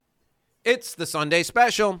It's the Sunday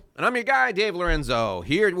special, and I'm your guy, Dave Lorenzo.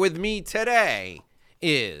 Here with me today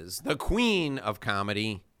is the queen of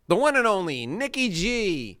comedy, the one and only Nicki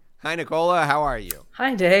G. Hi, Nicola. How are you?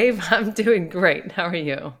 Hi, Dave. I'm doing great. How are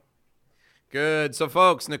you? Good. So,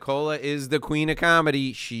 folks, Nicola is the queen of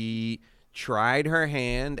comedy. She tried her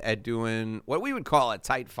hand at doing what we would call a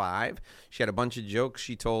tight five. She had a bunch of jokes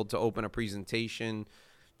she told to open a presentation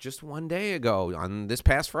just one day ago on this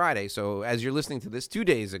past Friday. So, as you're listening to this 2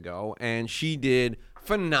 days ago, and she did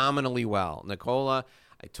phenomenally well. Nicola,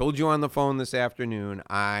 I told you on the phone this afternoon,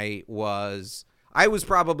 I was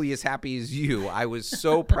probably as happy as you. I was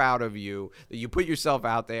so proud of you that you put yourself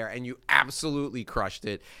out there and you absolutely crushed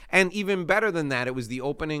it. And even better than that, it was the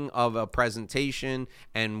opening of a presentation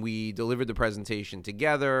and we delivered the presentation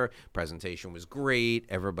together. Presentation was great.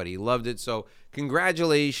 Everybody loved it. So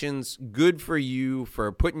congratulations. Good for you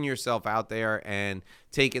for putting yourself out there and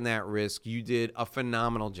taking that risk. You did a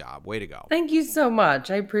phenomenal job. Way to go. Thank you so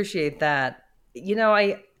much. I appreciate that.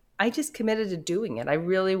 I just committed to doing it. I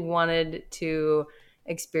really wanted to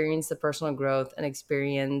experience the personal growth and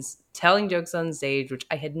experience telling jokes on stage, which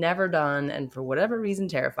I had never done and for whatever reason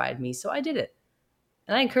terrified me. So I did it.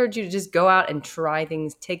 And I encourage you to just go out and try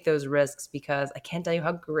things, take those risks because I can't tell you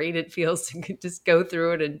how great it feels to just go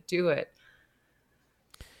through it and do it.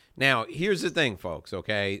 Now, here's the thing, folks,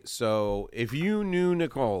 okay? So if you knew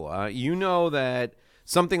Nicola, you know that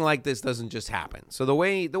something like this doesn't just happen. So the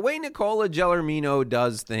way Nicola Gelormnio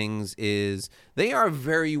does things is they are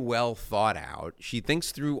very well thought out. She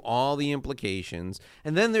thinks through all the implications,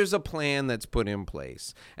 and then there's a plan that's put in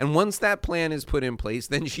place. And once that plan is put in place,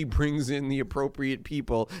 then she brings in the appropriate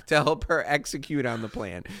people to help her execute on the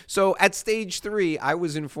plan. So at stage 3, I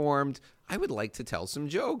was informed I would like to tell some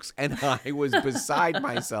jokes. And I was beside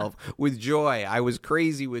myself with joy. I was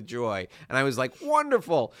crazy with joy. And I was like,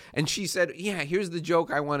 wonderful. And she said, yeah, here's the joke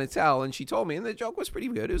I want to tell. And she told me, and the joke was pretty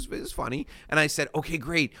good. It was funny. And I said, okay,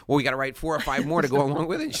 great. Well, we got to write 4 or 5 more to go along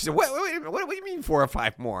with it. And she said, wait, what do you mean 4 or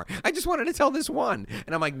 5 more? I just wanted to tell this one.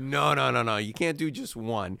 And I'm like, no. You can't do just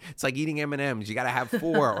one. It's like eating M&Ms. You got to have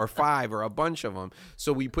 4 or 5 or a bunch of them.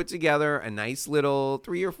 So we put together a nice little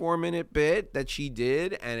 3 or 4 minute bit that she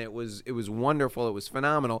did. And it was wonderful. It was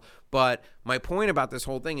phenomenal. But my point about this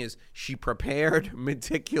whole thing is she prepared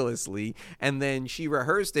meticulously and then she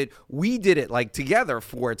rehearsed it. We did it like together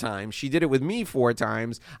 4 times. She did it with me 4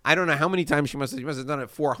 times. I don't know how many times she must have done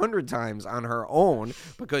it 400 times on her own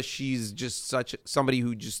because she's just such somebody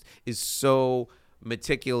who just is so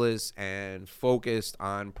meticulous and focused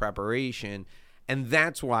on preparation. And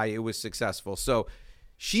that's why it was successful. So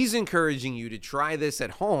she's encouraging you to try this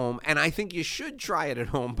at home, and I think you should try it at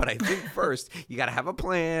home, but I think first you got to have a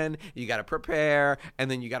plan, you got to prepare,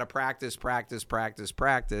 and then you got to practice,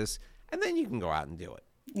 and then you can go out and do it.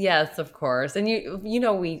 Yes, of course. And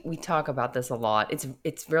we talk about this a lot.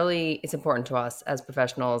 It's important to us as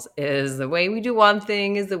professionals is the way we do one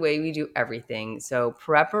thing is the way we do everything. So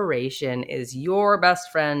preparation is your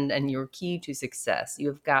best friend and your key to success.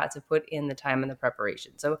 You've got to put in the time and the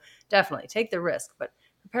preparation. So definitely take the risk, but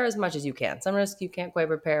prepare as much as you can. Some risks you can't quite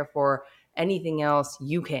prepare for. Anything else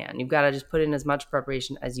you can. You've got to just put in as much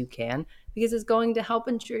preparation as you can because it's going to help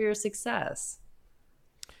ensure your success.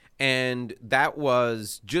 And that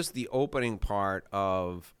was just the opening part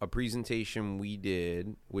of a presentation we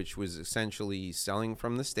did, which was essentially selling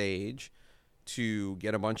from the stage to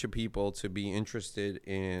get a bunch of people to be interested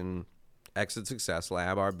in Exit Success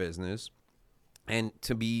Lab, our business. And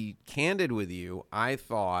to be candid with you, I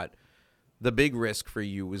thought the big risk for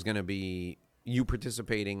you was going to be you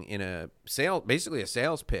participating in basically a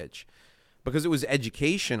sales pitch, because it was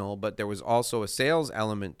educational, but there was also a sales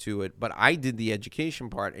element to it. But I did the education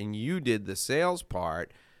part and you did the sales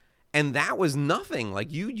part. And that was nothing.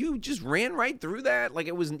 Like you just ran right through that. Like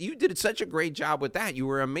you did such a great job with that. You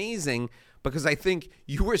were amazing because I think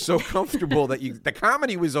you were so comfortable that the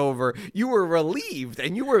comedy was over. You were relieved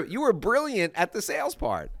and you were brilliant at the sales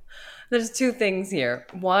part. There's 2 things here.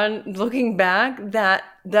 One, looking back, that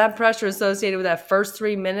pressure associated with that first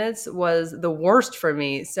 3 minutes was the worst for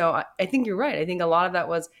me. So I think you're right. I think a lot of that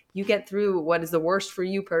was you get through what is the worst for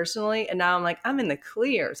you personally, and now I'm like, I'm in the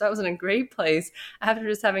clear. So I was in a great place after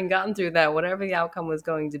just having gotten through that, whatever the outcome was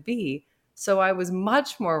going to be. So I was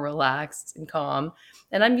much more relaxed and calm.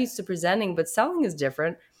 And I'm used to presenting, but selling is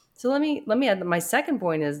different. So let me add, my second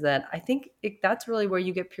point is that I think that's really where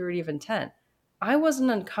you get purity of intent. I wasn't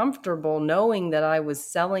uncomfortable knowing that I was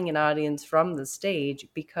selling an audience from the stage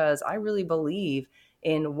because I really believe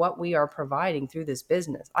in what we are providing through this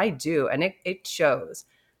business. I do, and it shows.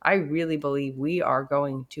 I really believe we are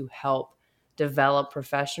going to help develop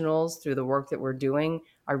professionals through the work that we're doing.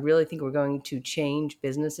 I really think we're going to change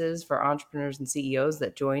businesses for entrepreneurs and CEOs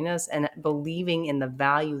that join us, and believing in the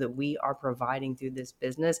value that we are providing through this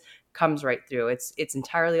business comes right through. It's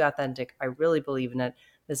entirely authentic. I really believe in it.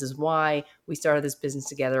 This is why we started this business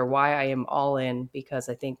together, why I am all in, because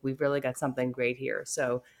I think we've really got something great here.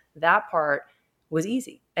 So that part was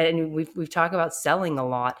easy. And we've talked about selling a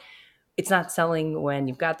lot. It's not selling when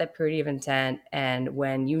you've got that purity of intent and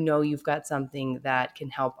when you know you've got something that can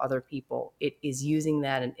help other people. It is using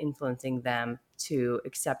that and influencing them to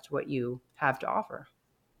accept what you have to offer.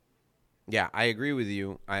 Yeah, I agree with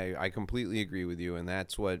you. I completely agree with you. And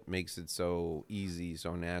that's what makes it so easy,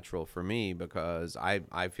 so natural for me, because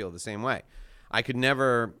I feel the same way. I could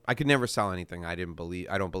never sell anything I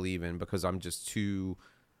don't believe in, because I'm just too,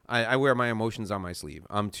 I wear my emotions on my sleeve.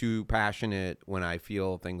 I'm too passionate when I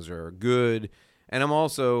feel things are good. And I'm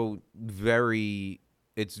also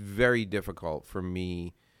it's very difficult for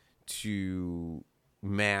me to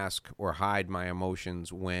mask or hide my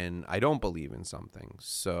emotions when I don't believe in something.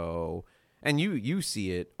 So, and you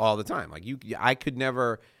see it all the time. Like I could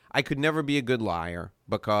never be a good liar,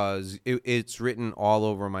 because it's written all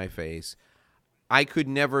over my face. I could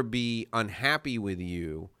never be unhappy with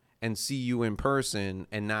you and see you in person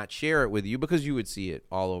and not share it with you, because you would see it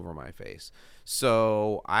all over my face.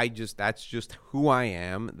 So that's just who I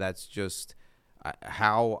am. That's just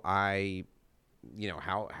how I,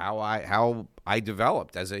 how I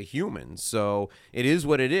developed as a human. So it is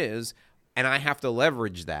what it is, and I have to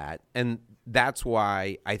leverage that. And that's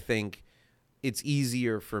why I think it's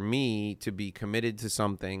easier for me to be committed to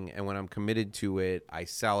something, and when I'm committed to it, I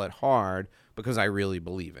sell it hard, because I really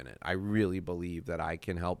believe in it. I really believe that I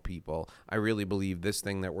can help people. I really believe this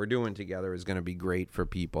thing that we're doing together is going to be great for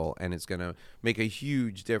people, and it's going to make a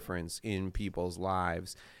huge difference in people's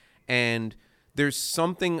lives. And there's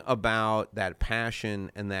something about that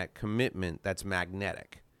passion and that commitment that's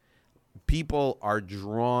magnetic. People are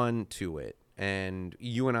drawn to it. And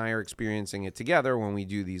you and I are experiencing it together when we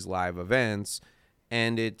do these live events,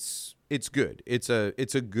 and it's good. It's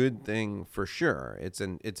a good thing for sure. It's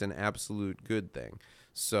an absolute good thing.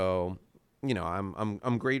 So,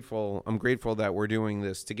 I'm grateful. I'm grateful that we're doing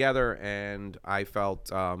this together, and I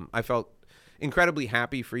felt incredibly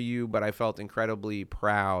happy for you, but I felt incredibly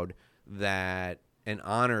proud and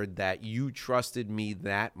honored that you trusted me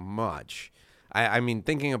that much. I mean,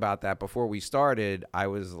 thinking about that before we started, I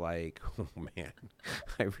was like, oh, man,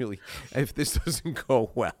 if this doesn't go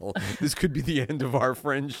well, this could be the end of our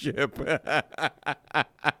friendship.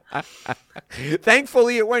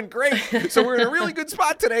 Thankfully, it went great. So we're in a really good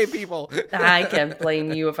spot today, people. I can't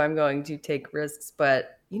blame you if I'm going to take risks,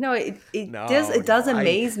 but it does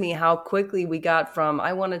amaze me how quickly we got from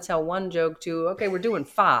I want to tell one joke to, okay, we're doing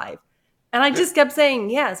 5. And I just kept saying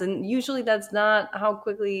yes. And usually that's not how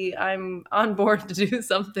quickly I'm on board to do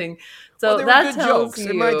something. So they that were good tells jokes.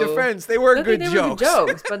 you, in my defense, they were good jokes. They were good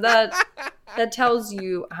jokes, but that tells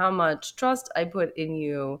you how much trust I put in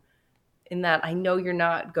you, in that I know you're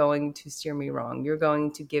not going to steer me wrong. You're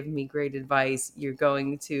going to give me great advice. You're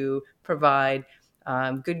going to provide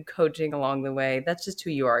good coaching along the way. That's just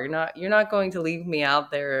who you are. You're not going to leave me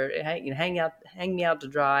out there, hang me out to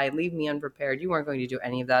dry, leave me unprepared. You weren't going to do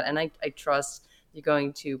any of that, and I trust you're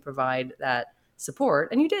going to provide that support,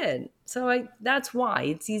 and you did. So that's why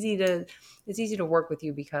it's easy to work with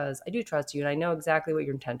you, because I do trust you, and I know exactly what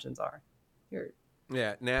your intentions are.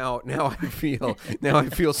 Yeah, now I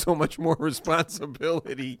feel so much more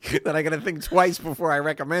responsibility that I got to think twice before I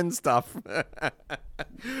recommend stuff.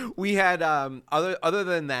 We had other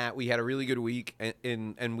than that, we had a really good week,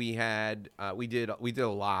 and we did a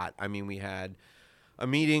lot. I mean, we had a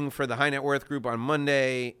meeting for the high net worth group on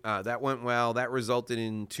Monday. That went well. That resulted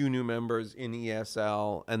in 2 new members in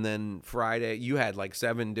ESL. And then Friday, you had like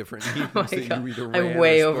 7 different meetings. Oh that you either I'm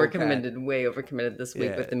way overcommitted this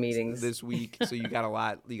week with the meetings. This week, so you got a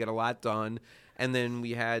lot done. And then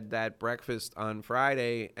we had that breakfast on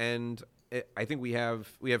Friday, and I think we have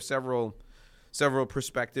several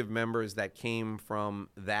prospective members that came from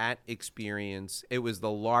that experience. It was the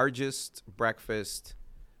largest breakfast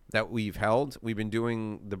that we've held. We've been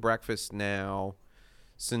doing the breakfast now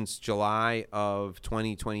since July of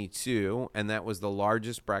 2022, and that was the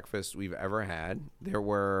largest breakfast we've ever had. There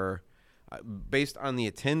were, based on the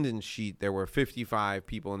attendance sheet, there were 55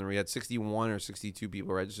 people in the room. We had 61 or 62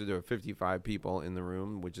 people registered. There were 55 people in the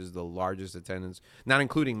room, which is the largest attendance, not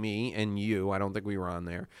including me and you. I don't think we were on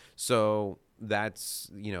there. So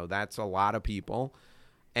that's a lot of people.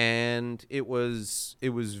 And it was a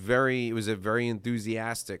very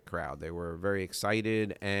enthusiastic crowd. They were very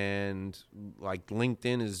excited, and like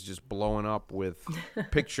LinkedIn is just blowing up with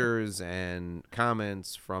pictures and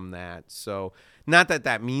comments from that. So Not that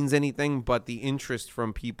that means anything, but the interest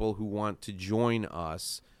from people who want to join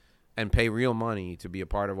us and pay real money to be a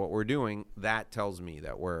part of what we're doing, that tells me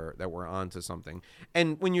that we're onto something.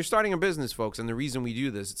 And when you're starting a business, folks, and the reason we do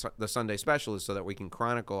this, it's the Sunday special, is so that we can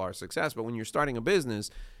chronicle our success. But when you're starting a business,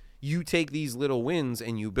 you take these little wins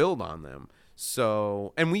and you build on them.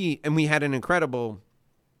 So, and we have an incredible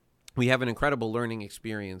learning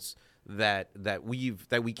experience that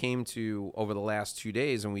we came to over the last 2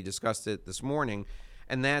 days, and we discussed it this morning.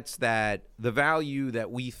 And that's that the value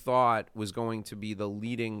that we thought was going to be the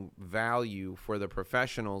leading value for the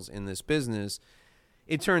professionals in this business,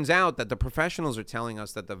 it turns out that the professionals are telling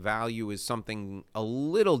us that the value is something a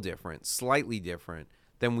little different, slightly different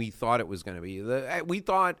than we thought it was going to be. We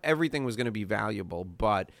thought everything was going to be valuable,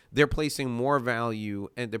 but they're placing more value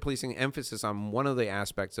and they're placing emphasis on one of the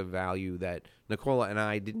aspects of value that Nicola and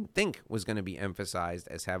I didn't think was going to be emphasized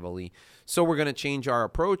as heavily. So we're going to change our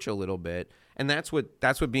approach a little bit. And that's what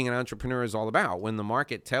being an entrepreneur is all about. When the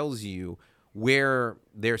market tells you where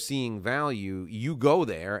they're seeing value, you go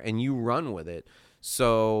there and you run with it.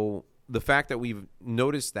 So the fact that we've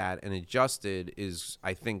noticed that and adjusted is,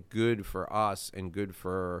 I think, good for us and good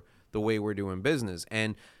for the way we're doing business.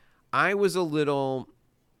 And I was a little,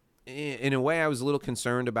 in a way, I was a little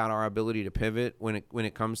concerned about our ability to pivot when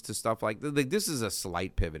it comes to stuff like this. Is a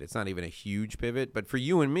slight pivot. It's not even a huge pivot. But for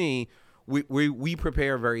you and me, we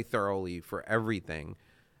prepare very thoroughly for everything.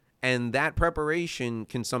 And that preparation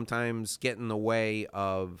can sometimes get in the way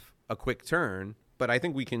of a quick turn. But I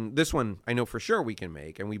think we can. This one, I know for sure we can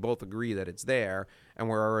make, and we both agree that it's there, and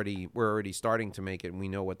we're already starting to make it, and we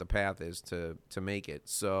know what the path is to make it.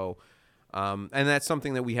 So, and that's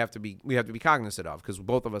something that we have to be cognizant of, because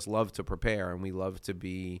both of us love to prepare, and we love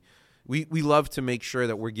to make sure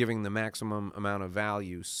that we're giving the maximum amount of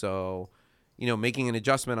value. So, making an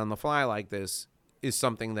adjustment on the fly like this is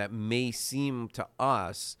something that may seem to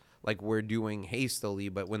us like we're doing hastily,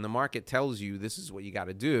 but when the market tells you this is what you got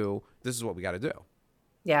to do, this is what we got to do.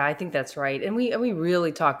 Yeah, I think that's right. And we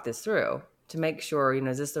really talked this through to make sure,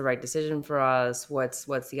 is this the right decision for us? What's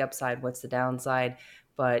the upside? What's the downside?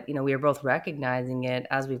 But, we are both recognizing it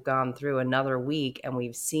as we've gone through another week and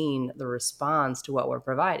we've seen the response to what we're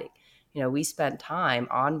providing. We spent time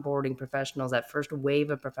onboarding professionals, that first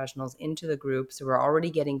wave of professionals into the group. So we're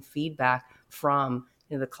already getting feedback from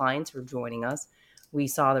the clients who are joining us. We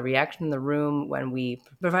saw the reaction in the room when we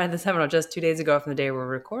provided the seminar just 2 days ago from the day we're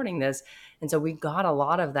recording this. And so we got a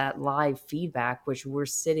lot of that live feedback, which we're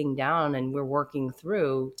sitting down and we're working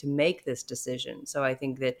through to make this decision. So I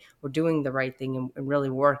think that we're doing the right thing and really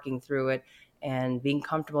working through it and being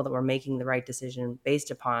comfortable that we're making the right decision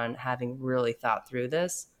based upon having really thought through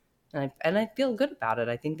this. And I feel good about it.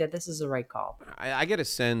 I think that this is the right call. I get a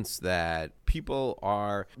sense that people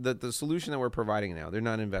are, that the solution that we're providing now, they're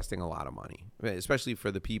not investing a lot of money, especially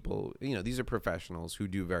for the people, these are professionals who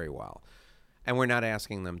do very well. And we're not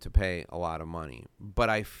asking them to pay a lot of money. But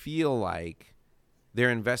I feel like they're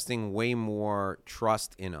investing way more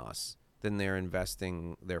trust in us than they're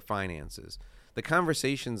investing their finances. The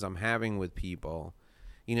conversations I'm having with people,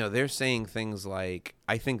 they're saying things like,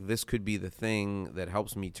 I think this could be the thing that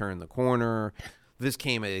helps me turn the corner. This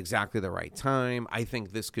came at exactly the right time. I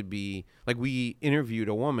think this could be, like, we interviewed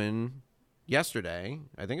a woman yesterday,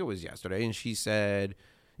 I think it was yesterday, and she said,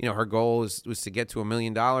 her goal was to get to $1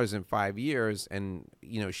 million in 5 years. And,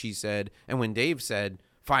 she said, and when Dave said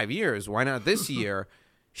 5 years, why not this year?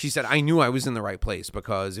 She said, I knew I was in the right place,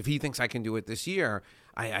 because if he thinks I can do it this year,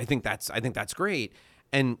 I think that's great.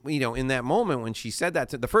 And, in that moment when she said that,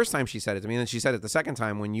 the first time she said it to me, and then she said it the second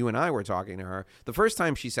time when you and I were talking to her, the first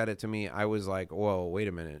time she said it to me, I was like, whoa, wait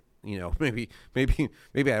a minute. Maybe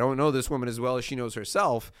I don't know this woman as well as she knows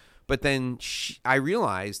herself. But then I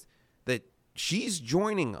realized that she's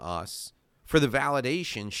joining us for the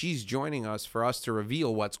validation. She's joining us for us to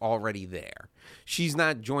reveal what's already there. She's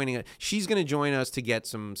not joining us. She's going to join us to get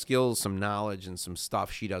some skills, some knowledge, and some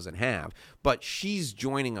stuff she doesn't have. But she's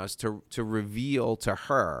joining us to reveal to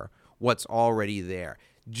her what's already there.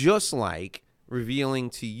 Just like revealing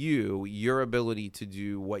to you your ability to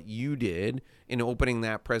do what you did in opening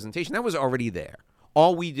that presentation. That was already there.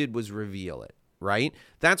 All we did was reveal it. Right?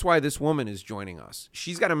 That's why this woman is joining us.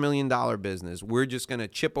 She's got $1 million business. We're just going to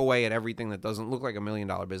chip away at everything that doesn't look like $1 million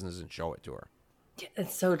business and show it to her.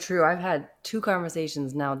 It's so true. I've had 2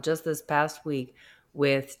 conversations now just this past week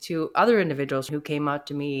with 2 other individuals who came up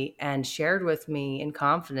to me and shared with me in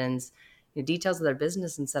confidence the details of their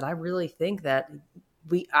business and said, I really think that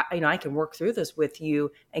I can work through this with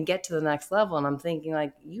you and get to the next level. And I'm thinking,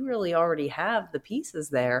 like, you really already have the pieces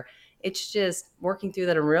there. It's just working through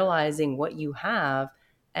that and realizing what you have.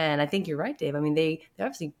 And I think you're right, Dave. I mean, they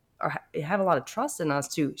obviously have a lot of trust in us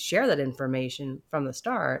to share that information from the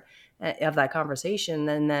start of that conversation,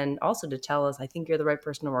 and then also to tell us, I think you're the right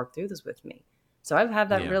person to work through this with me. So I've had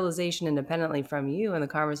that Yeah. realization independently from you and the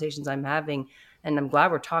conversations I'm having, and I'm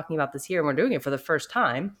glad we're talking about this here and we're doing it for the first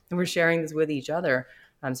time and we're sharing this with each other.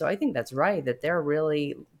 So I think that's right, that they're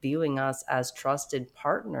really viewing us as trusted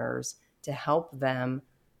partners to help them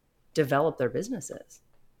develop their businesses.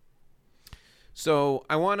 So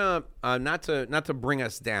I want to not to bring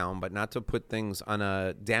us down, but not to put things on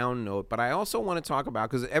a down note. But I also want to talk about,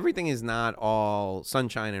 because everything is not all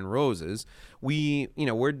sunshine and roses.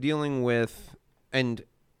 We're dealing with, and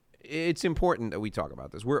it's important that we talk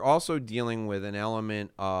about this. We're also dealing with an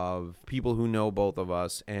element of people who know both of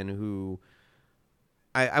us and who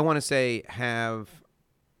I want to say have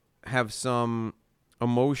some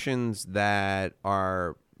emotions that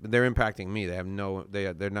they're impacting me.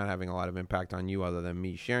 They're not having a lot of impact on you other than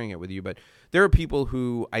me sharing it with you. But there are people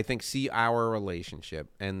who I think see our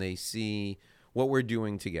relationship and they see what we're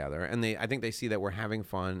doing together, and I think they see that we're having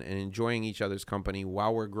fun and enjoying each other's company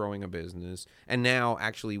while we're growing a business. And now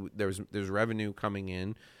actually there's revenue coming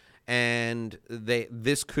in, and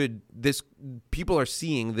people are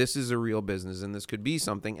seeing this is a real business and this could be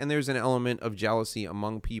something. And there's an element of jealousy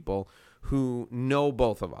among people who know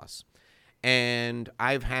both of us. And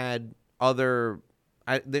I've had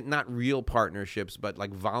not real partnerships, but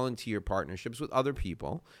like volunteer partnerships with other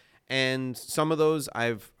people. And some of those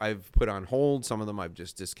I've put on hold. Some of them I've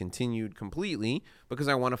just discontinued completely because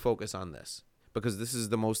I want to focus on this, because this is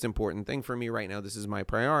the most important thing for me right now. This is my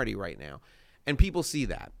priority right now. And people see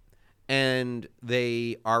that, and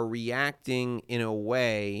they are reacting in a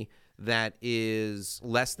way that is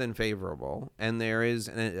less than favorable. And there is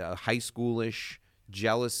a high schoolish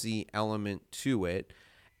jealousy element to it.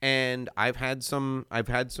 And I've had some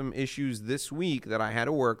issues this week that I had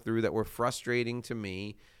to work through that were frustrating to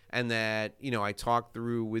me, and that, I talked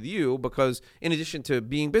through with you, because in addition to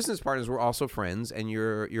being business partners, we're also friends, and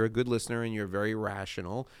you're a good listener and you're very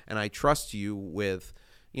rational, and I trust you with,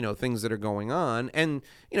 things that are going on. And,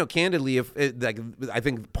 candidly, I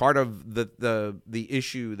think part of the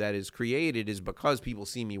issue that is created is because people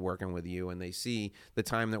see me working with you and they see the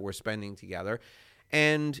time that we're spending together.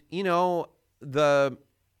 And,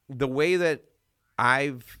 the way that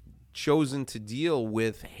I've chosen to deal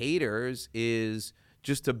with haters is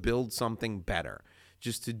just to build something better,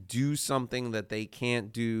 just to do something that they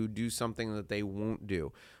can't do something that they won't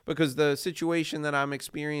do. Because the situation that I'm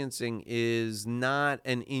experiencing is not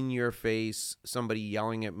an in-your-face, somebody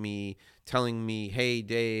yelling at me, telling me, hey,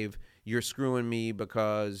 Dave, you're screwing me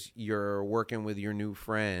because you're working with your new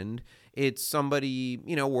friend. It's somebody,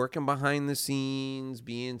 working behind the scenes,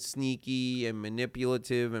 being sneaky and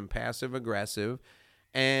manipulative and passive-aggressive.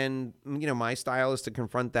 And, my style is to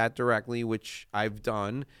confront that directly, which I've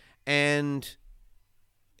done. And,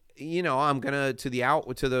 I'm going to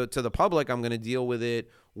the public, I'm going to deal with it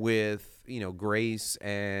with, grace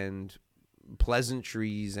and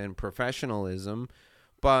pleasantries and professionalism.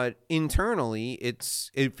 But internally,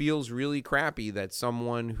 it feels really crappy that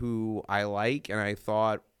someone who I like and I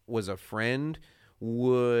thought was a friend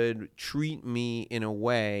would treat me in a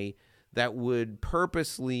way that would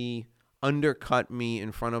purposely undercut me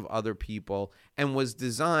in front of other people, and was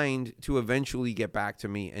designed to eventually get back to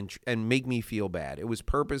me and make me feel bad. It was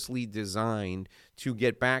purposely designed to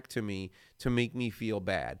get back to me, to make me feel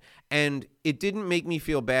bad. And it didn't make me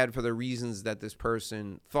feel bad for the reasons that this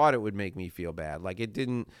person thought it would make me feel bad.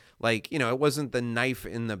 It wasn't the knife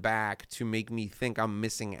in the back to make me think I'm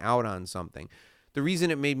missing out on something. The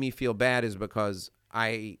reason it made me feel bad is because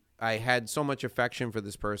I had so much affection for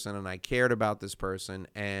this person, and I cared about this person,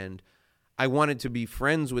 and I wanted to be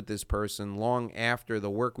friends with this person long after the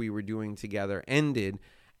work we were doing together ended.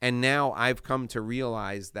 And now I've come to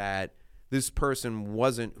realize that this person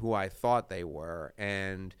wasn't who I thought they were.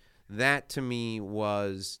 And that to me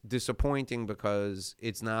was disappointing, because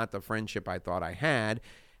it's not the friendship I thought I had.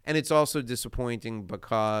 And it's also disappointing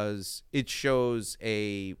because it shows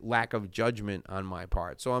a lack of judgment on my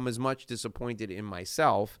part. So I'm as much disappointed in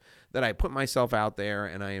myself that I put myself out there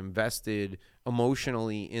and I invested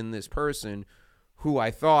emotionally in this person who I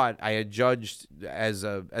thought I had judged as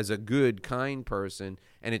a good, kind person.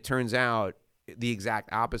 And it turns out the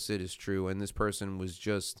exact opposite is true. And this person was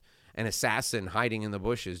just an assassin hiding in the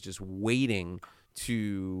bushes, just waiting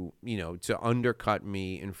to undercut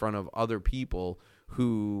me in front of other people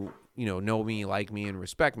who, know me, like me, and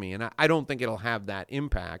respect me. And I don't think it'll have that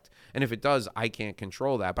impact. And if it does, I can't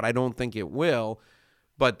control that, but I don't think it will.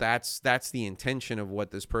 But that's the intention of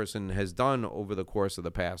what this person has done over the course of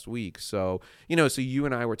the past week. So, so you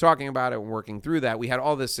and I were talking about it and working through that. We had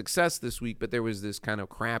all this success this week, but there was this kind of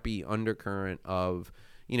crappy undercurrent of,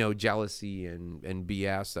 jealousy and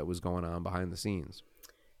BS that was going on behind the scenes.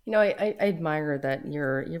 I admire that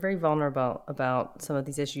you're very vulnerable about some of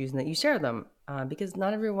these issues and that you share them, because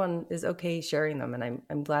not everyone is okay sharing them, and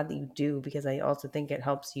I'm glad that you do, because I also think it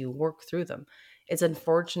helps you work through them. It's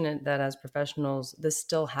unfortunate that as professionals this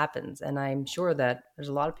still happens, and I'm sure that there's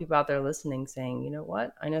a lot of people out there listening saying, you know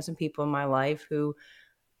what, I know some people in my life who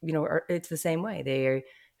it's the same way. They,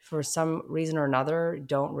 for some reason or another,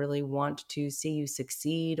 don't really want to see you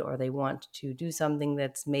succeed, or they want to do something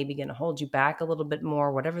that's maybe going to hold you back a little bit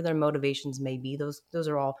more, whatever their motivations may be. Those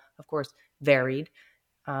are all, of course, varied.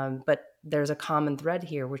 But there's a common thread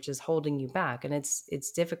here, which is holding you back. And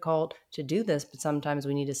it's difficult to do this, but sometimes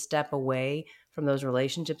we need to step away from those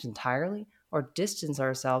relationships entirely, or distance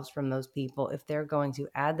ourselves from those people if they're going to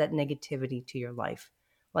add that negativity to your life.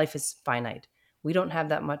 Life is finite. We don't have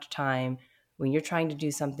that much time. When you're trying to do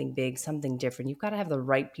something big, something different, you've got to have the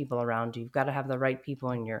right people around you. You've got to have the right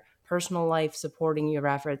people in your personal life supporting your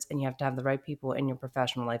efforts, and you have to have the right people in your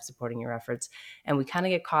professional life supporting your efforts. And we kind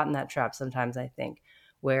of get caught in that trap sometimes, I think,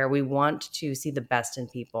 where we want to see the best in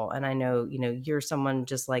people. And I know, you're someone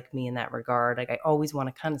just like me in that regard. Like, I always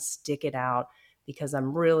want to kind of stick it out because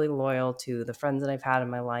I'm really loyal to the friends that I've had in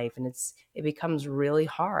my life, and it becomes really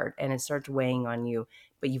hard and it starts weighing on you.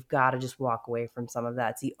 But you've got to just walk away from some of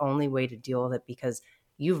that. It's the only way to deal with it, because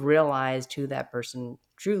you've realized who that person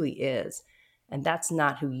truly is. And that's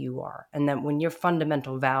not who you are. And then when your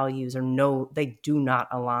fundamental values they do not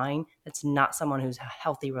align, that's not someone who's a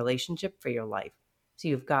healthy relationship for your life. So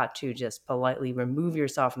you've got to just politely remove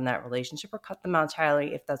yourself from that relationship, or cut them out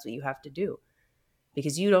entirely if that's what you have to do.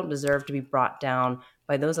 Because you don't deserve to be brought down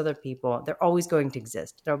by those other people. They're always going to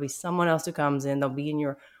exist. There'll be someone else who comes in. They'll be in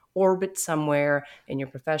your orbit somewhere in your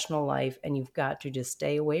professional life, and you've got to just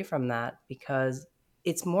stay away from that, because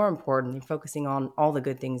it's more important than focusing on all the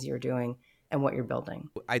good things you're doing and what you're building.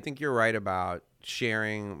 I think you're right about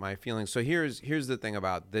sharing my feelings. So here's the thing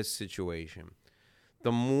about this situation.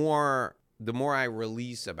 The more I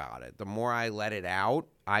release about it, the more I let it out,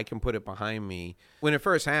 I can put it behind me. When it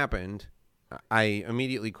first happened, I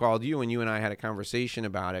immediately called you, and you and I had a conversation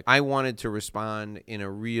about it. I wanted to respond in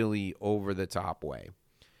a really over-the-top way.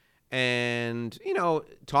 And,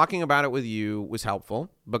 talking about it with you was helpful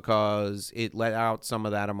because it let out some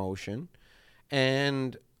of that emotion.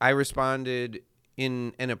 And I responded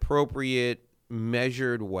in an appropriate,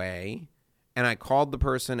 measured way. And I called the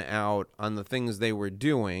person out on the things they were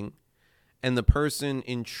doing. And the person,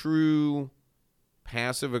 in true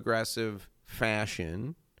passive-aggressive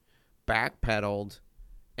fashion, backpedaled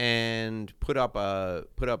and put up a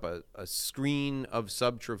screen of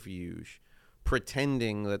subterfuge,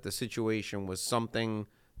 pretending that the situation was something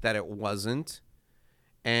that it wasn't.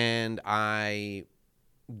 And I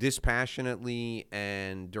dispassionately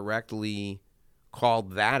and directly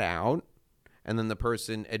called that out. And then the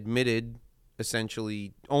person admitted,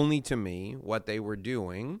 essentially only to me, what they were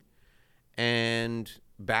doing, and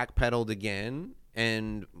backpedaled again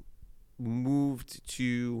and moved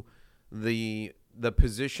to the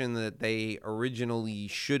position that they originally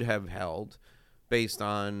should have held based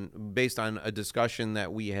on a discussion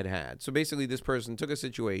that we had. So basically, this person took a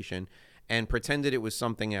situation and pretended it was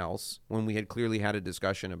something else when we had clearly had a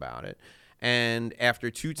discussion about it. And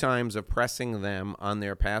after 2 times of pressing them on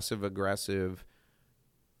their passive-aggressive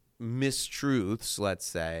mistruths, let's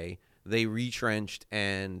say, they retrenched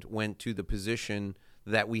and went to the position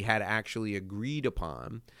that we had actually agreed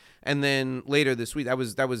upon. And then later this week, that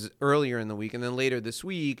was earlier in the week, and then later this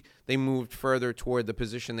week, they moved further toward the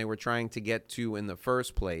position they were trying to get to in the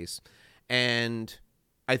first place. And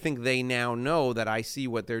I think they now know that I see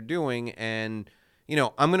what they're doing, and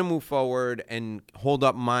I'm going to move forward and hold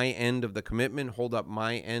up my end of the commitment, hold up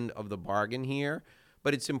my end of the bargain here.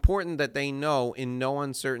 But it's important that they know in no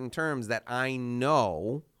uncertain terms that I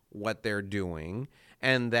know what they're doing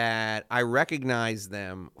and that I recognize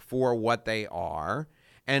them for what they are.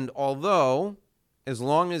 And although, as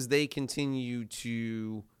long as they continue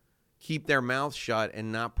to keep their mouth shut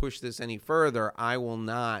and not push this any further, I will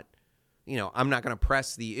not, I'm not going to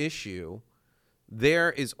press the issue.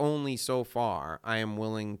 There is only so far I am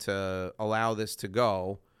willing to allow this to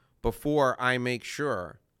go before I make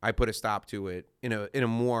sure I put a stop to it in a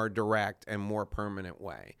more direct and more permanent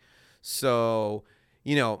way. So,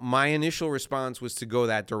 my initial response was to go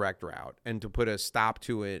that direct route and to put a stop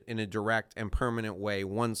to it in a direct and permanent way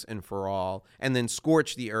once and for all, and then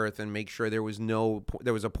scorch the earth and make sure there was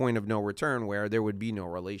a point of no return where there would be no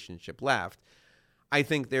relationship left. I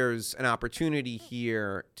think there's an opportunity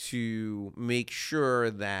here to make sure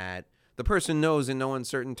that the person knows in no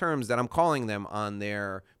uncertain terms that I'm calling them on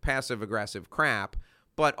their passive-aggressive crap,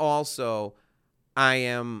 but also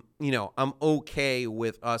I'm okay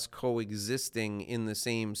with us coexisting in the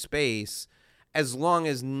same space as long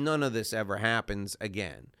as none of this ever happens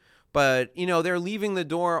again. But, they're leaving the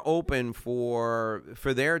door open for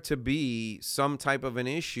there to be some type of an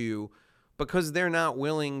issue because they're not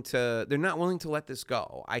willing to let this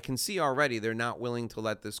go. I can see already they're not willing to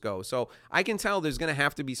let this go. So I can tell there's going to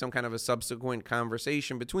have to be some kind of a subsequent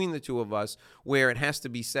conversation between the two of us where it has to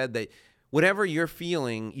be said that whatever you're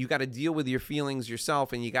feeling, you got to deal with your feelings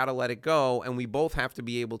yourself and you got to let it go. And we both have to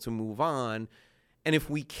be able to move on. And if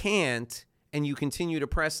we can't, and you continue to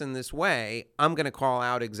press in this way, I'm going to call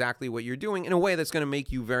out exactly what you're doing in a way that's going to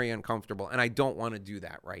make you very uncomfortable. And I don't want to do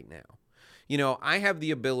that right now. I have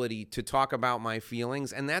the ability to talk about my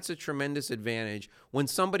feelings, and that's a tremendous advantage when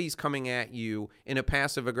somebody's coming at you in a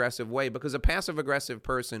passive-aggressive way, because a passive-aggressive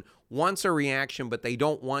person wants a reaction, but they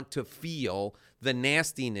don't want to feel the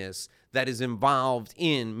nastiness that is involved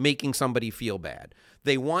in making somebody feel bad.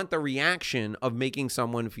 They want the reaction of making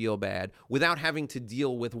someone feel bad without having to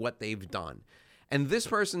deal with what they've done. And this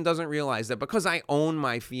person doesn't realize that because I own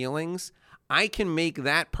my feelings, I can make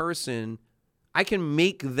them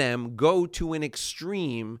go to an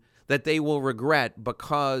extreme that they will regret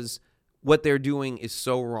because what they're doing is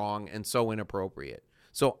so wrong and so inappropriate.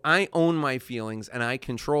 So I own my feelings and I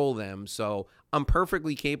control them. So I'm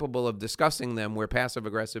perfectly capable of discussing them where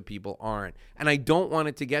passive-aggressive people aren't. And I don't want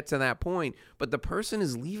it to get to that point, but the person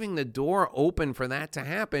is leaving the door open for that to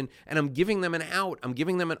happen, and I'm giving them an out. I'm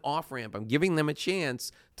giving them an off-ramp. I'm giving them a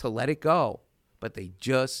chance to let it go, but they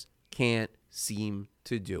just can't seem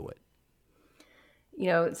to do it.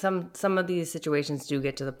 Some of these situations do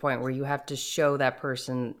get to the point where you have to show that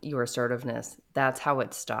person your assertiveness. That's how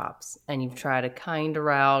it stops. And you've tried a kind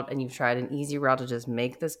route and you've tried an easy route to just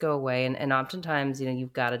make this go away. And oftentimes,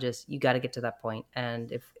 you've got to get to that point.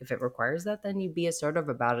 And if it requires that, then you be assertive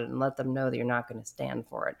about it and let them know that you're not going to stand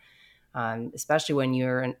for it. Especially when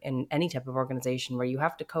you're in any type of organization where you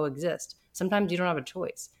have to coexist. Sometimes you don't have a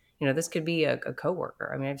choice. This could be a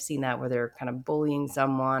coworker. I mean, I've seen that where they're kind of bullying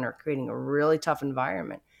someone or creating a really tough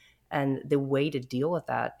environment. And the way to deal with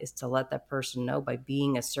that is to let that person know by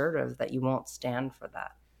being assertive that you won't stand for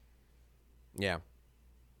that. Yeah.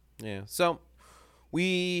 So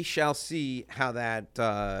we shall see how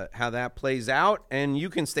that plays out, and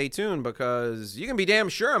you can stay tuned because you can be damn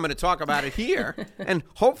sure I'm going to talk about it here, and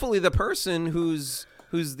hopefully the person who's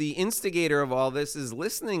the instigator of all this is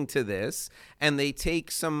listening to this, and they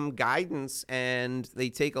take some guidance and they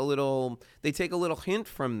take a little hint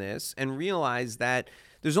from this and realize that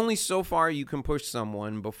there's only so far you can push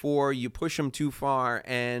someone before you push them too far,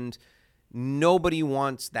 and nobody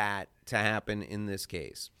wants that to happen in this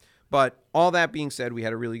case. But all that being said, we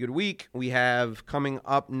had a really good week. We have coming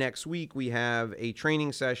up next week, we have a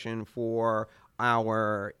training session for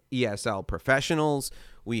our ESL professionals.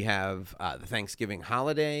 We have the Thanksgiving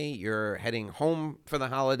holiday. You're heading home for the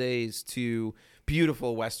holidays to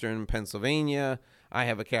beautiful Western Pennsylvania. I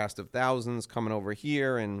have a cast of thousands coming over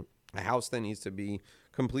here and a house that needs to be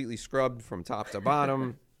completely scrubbed from top to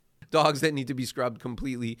bottom. Dogs that need to be scrubbed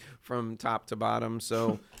completely from top to bottom.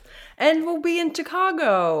 So, and we'll be in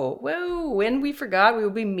Chicago. Whoa! And we forgot we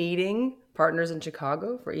will be meeting partners in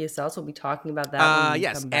Chicago for ESL, so we'll be talking about that when we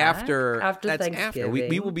come back. After Thanksgiving.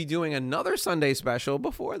 We will be doing another Sunday special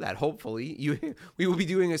before that, hopefully. We will be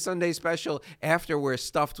doing a Sunday special after we're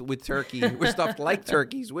stuffed with turkey. We're stuffed like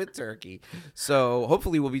turkeys with turkey. So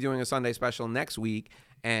hopefully we'll be doing a Sunday special next week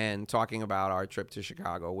and talking about our trip to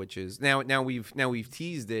Chicago, which is now we've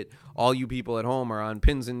teased it. All you people at home are on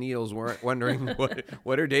pins and needles wondering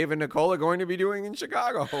what are Dave and Nicola going to be doing in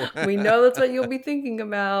Chicago? We know that's what you'll be thinking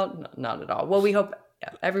about. No, not at all. Well, we hope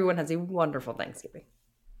everyone has a wonderful Thanksgiving.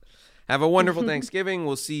 Have a wonderful Thanksgiving.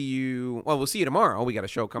 We'll see you tomorrow. We got a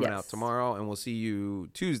show coming out tomorrow, and we'll see you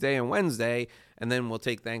Tuesday and Wednesday, and then we'll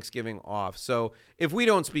take Thanksgiving off. So if we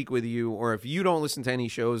don't speak with you, or if you don't listen to any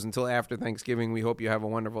shows until after Thanksgiving, we hope you have a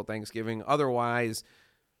wonderful Thanksgiving. Otherwise,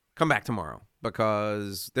 come back tomorrow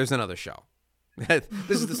because there's another show. This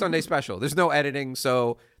is the Sunday special. There's no editing,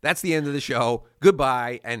 so that's the end of the show.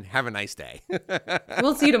 Goodbye, and have a nice day.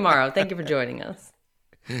 We'll see you tomorrow. Thank you for joining us.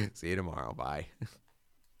 See you tomorrow. Bye.